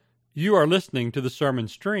You are listening to the sermon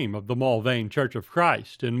stream of the Mulvane Church of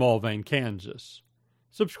Christ in Mulvane, Kansas.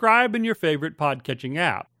 Subscribe in your favorite podcatching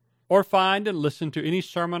app, or find and listen to any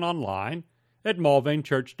sermon online at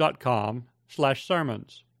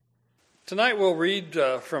mulvanechurch.com/sermons. Tonight we'll read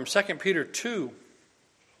from 2 Peter 2,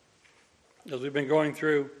 as we've been going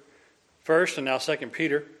through 1st and now 2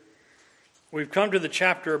 Peter. We've come to the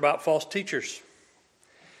chapter about false teachers,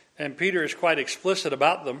 and Peter is quite explicit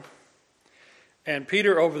about them. And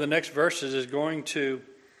Peter, over the next verses, is going to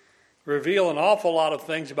reveal an awful lot of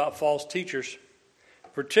things about false teachers,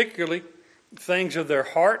 particularly things of their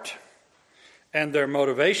heart and their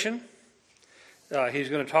motivation. He's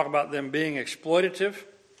going to talk about them being exploitative.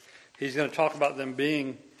 He's going to talk about them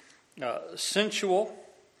being sensual.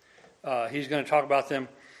 He's going to talk about them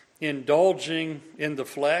indulging in the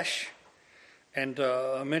flesh. And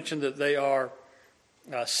I mentioned that they are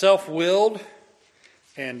self-willed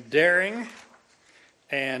and daring.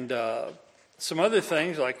 And some other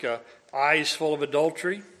things like eyes full of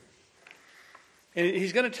adultery. And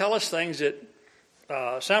he's going to tell us things that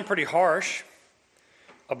sound pretty harsh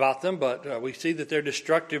about them, but we see that they're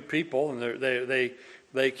destructive people, and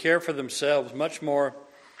they care for themselves much more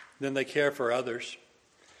than they care for others.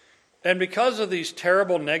 And because of these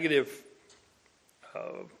terrible negative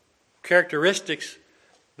characteristics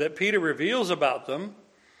that Peter reveals about them,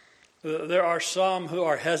 there are some who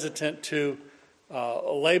are hesitant to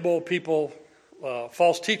label people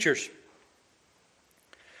false teachers.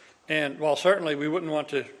 And while certainly we wouldn't want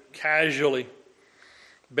to casually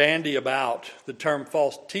bandy about the term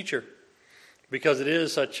false teacher, because it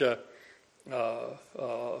is such a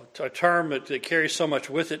term that carries so much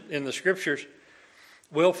with it in the Scriptures,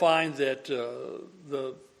 we'll find that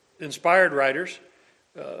the inspired writers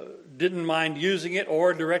didn't mind using it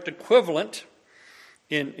or a direct equivalent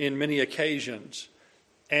in many occasions.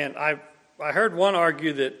 And I heard one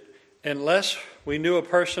argue that unless we knew a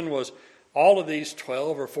person was all of these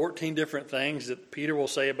 12 or 14 different things that Peter will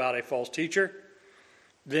say about a false teacher,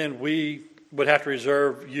 then we would have to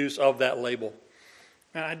reserve use of that label.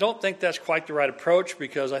 And I don't think that's quite the right approach,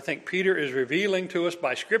 because I think Peter is revealing to us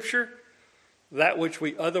by Scripture that which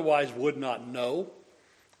we otherwise would not know.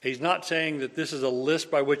 He's not saying that this is a list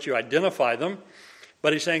by which you identify them,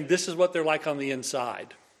 but he's saying this is what they're like on the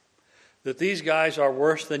inside. That these guys are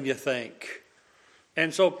worse than you think.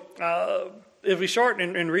 And so, if we start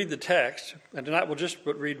and read the text, and tonight we'll just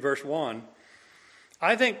read verse 1,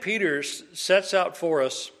 I think Peter sets out for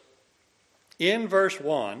us in verse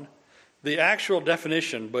 1 the actual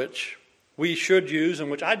definition which we should use,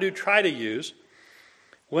 and which I do try to use,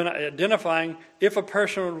 when identifying if a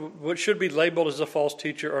person should be labeled as a false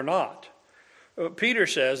teacher or not. Peter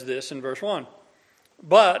says this in verse 1,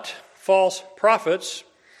 "But false prophets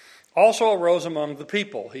also arose among the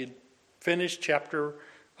people." He finished chapter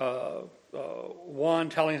 1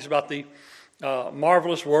 telling us about the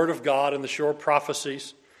marvelous word of God and the sure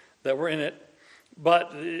prophecies that were in it.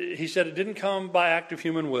 But he said it didn't come by act of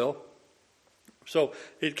human will. So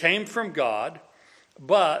it came from God.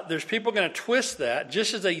 But there's people going to twist that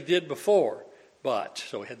just as they did before. But,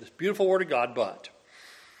 so we had this beautiful word of God, but.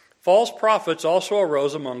 False prophets also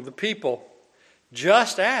arose among the people,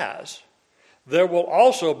 just as there will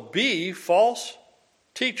also be false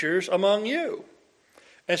teachers among you.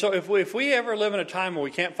 And so if we ever live in a time where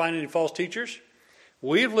we can't find any false teachers,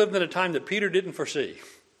 we've lived in a time that Peter didn't foresee.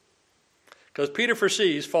 Because Peter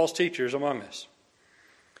foresees false teachers among us,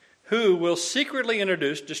 who will secretly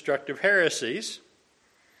introduce destructive heresies,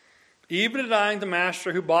 even denying the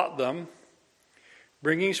master who bought them,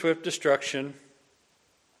 bringing swift destruction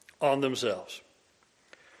on themselves.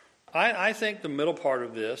 I think the middle part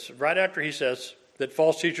of this, right after he says that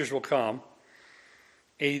false teachers will come,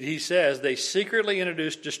 he says they secretly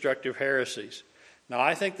introduce destructive heresies. Now,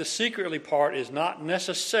 I think the secretly part is not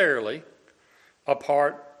necessarily a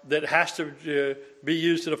part that has to be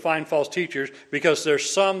used to define false teachers, because there's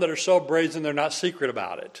some that are so brazen they're not secret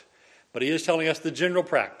about it. But he is telling us the general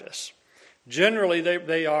practice. Generally,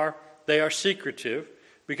 they are secretive,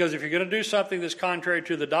 because if you're going to do something that's contrary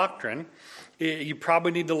to the doctrine, you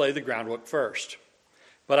probably need to lay the groundwork first.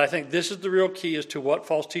 But I think this is the real key as to what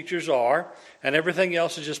false teachers are, and everything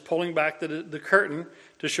else is just pulling back the curtain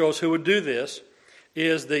to show us who would do this.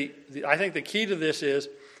 I think the key to this is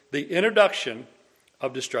the introduction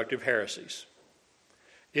of destructive heresies.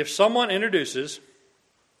 If someone introduces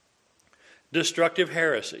destructive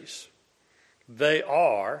heresies, they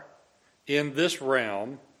are in this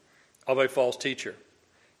realm of a false teacher.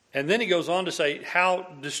 And then he goes on to say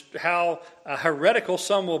how heretical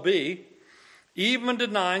some will be, even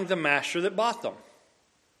denying the master that bought them.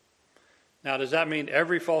 Now, does that mean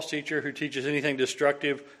every false teacher who teaches anything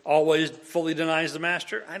destructive always fully denies the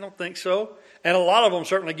master? I don't think so. And a lot of them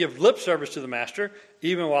certainly give lip service to the master,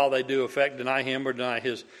 even while they do, in effect, deny him or deny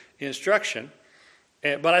his instruction.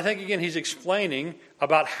 But I think, again, he's explaining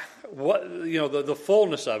about what, the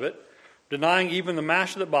fullness of it, denying even the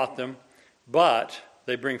master that bought them, but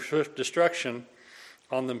they bring swift destruction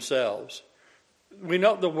on themselves. We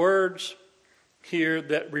note the words here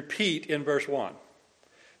that repeat in verse 1.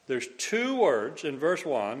 There's two words in verse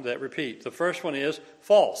 1 that repeat. The first one is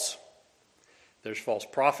false. There's false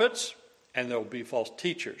prophets, and there will be false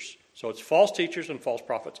teachers. So it's false teachers and false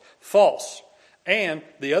prophets. False. And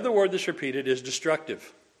the other word that's repeated is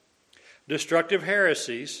destructive. Destructive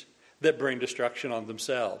heresies that bring destruction on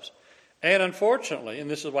themselves. And unfortunately, and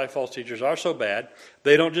this is why false teachers are so bad,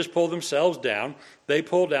 they don't just pull themselves down, they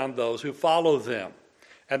pull down those who follow them.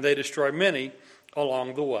 And they destroy many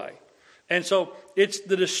along the way. And so it's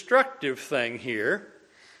the destructive thing here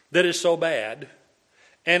that is so bad.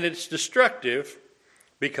 And it's destructive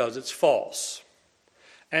because it's false.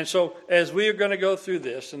 And so as we are going to go through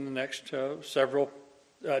this in the next several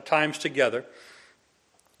times together,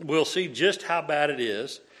 we'll see just how bad it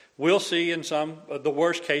is. We'll see in some of the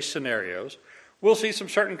worst case scenarios. We'll see some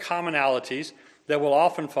certain commonalities that we'll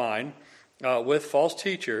often find with false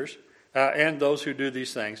teachers and those who do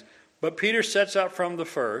these things. But Peter sets out from the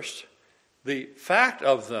first the fact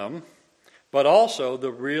of them, but also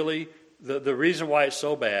the reason why it's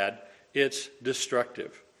so bad. It's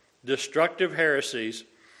destructive. Destructive heresies,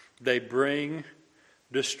 they bring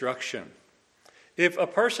destruction. If a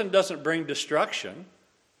person doesn't bring destruction,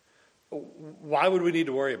 why would we need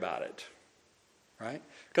to worry about it? Right?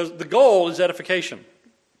 Because the goal is edification.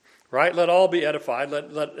 Right? Let all be edified. Let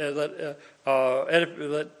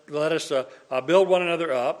us build one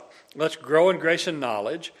another up. Let's grow in grace and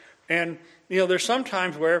knowledge. And, there's some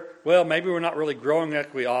times where, maybe we're not really growing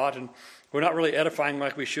like we ought, and we're not really edifying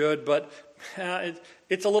like we should, but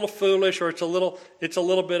it's a little foolish, or it's a little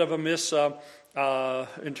bit of a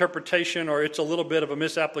misinterpretation, or it's a little bit of a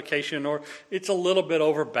misapplication, or it's a little bit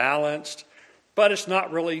overbalanced, but it's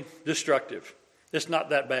not really destructive. It's not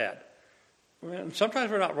that bad.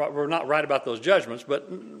 Sometimes we're not right about those judgments,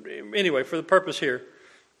 but anyway, for the purpose here,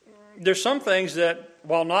 there's some things that,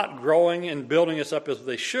 while not growing and building us up as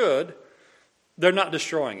they should, they're not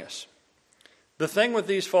destroying us. The thing with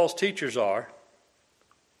these false teachers they're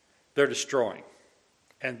destroying.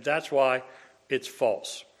 And that's why it's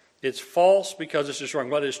false. It's false because it's destroying.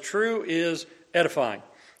 What is true is edifying.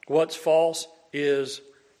 What's false is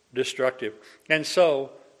destructive. And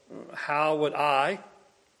so, how would I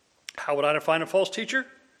define a false teacher?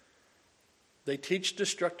 They teach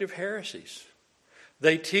destructive heresies.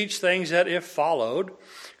 They teach things that, if followed,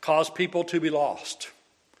 cause people to be lost.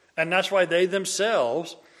 And that's why they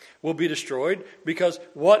themselves will be destroyed, because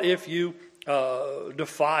what if you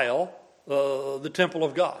defile the temple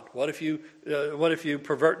of God? What if you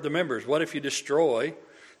pervert the members? What if you destroy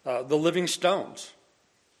the living stones?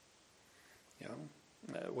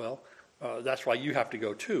 That's why you have to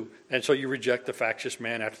go too. And so you reject the factious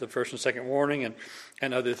man after the first and second warning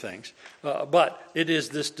and other things. But it is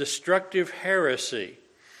this destructive heresy.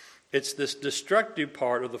 It's this destructive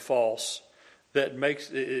part of the false that makes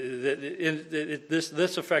this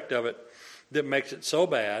effect of it that makes it so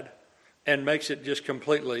bad and makes it just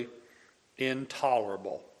completely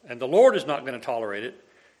intolerable. And the Lord is not going to tolerate it.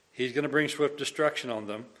 He's going to bring swift destruction on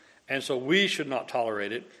them. And so we should not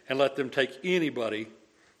tolerate it and let them take anybody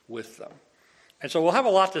with them. And so we'll have a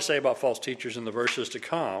lot to say about false teachers in the verses to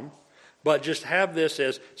come, but just have this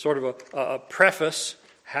as sort of a preface,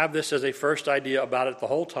 have this as a first idea about it the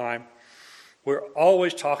whole time. We're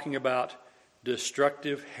always talking about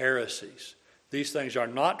destructive heresies. These things are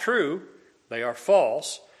not true, they are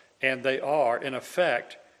false, and they are, in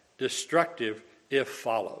effect, destructive if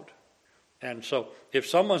followed. And so if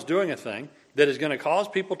someone's doing a thing that is going to cause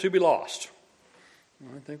people to be lost,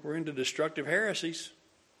 I think we're into destructive heresies,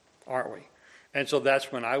 aren't we? And so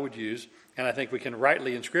that's when I would use, and I think we can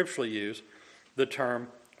rightly and scripturally use, the term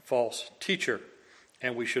false teacher.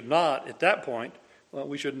 And we should not, at that point,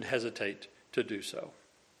 we shouldn't hesitate to do so.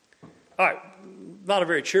 All right, not a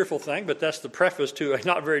very cheerful thing, but that's the preface to a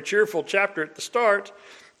not very cheerful chapter at the start,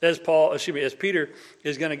 as Peter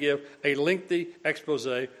is going to give a lengthy expose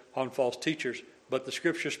on false teachers. But the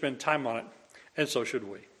scriptures spend time on it, and so should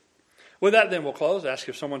we. With that, then, we'll close. Ask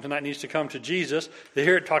if someone tonight needs to come to Jesus. They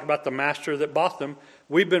hear it talk about the master that bought them.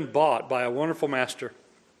 We've been bought by a wonderful master.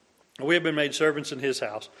 We have been made servants in his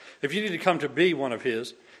house. If you need to come to be one of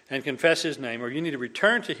his and confess his name, or you need to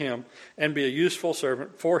return to him and be a useful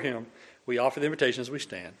servant for him, we offer the invitation as we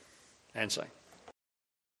stand and sing.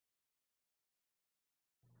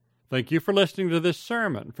 Thank you for listening to this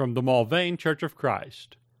sermon from the Mulvane Church of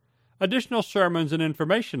Christ. Additional sermons and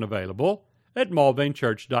information available at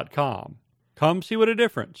mulvanechurch.com. Come see what a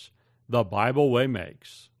difference the Bible way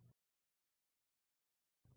makes.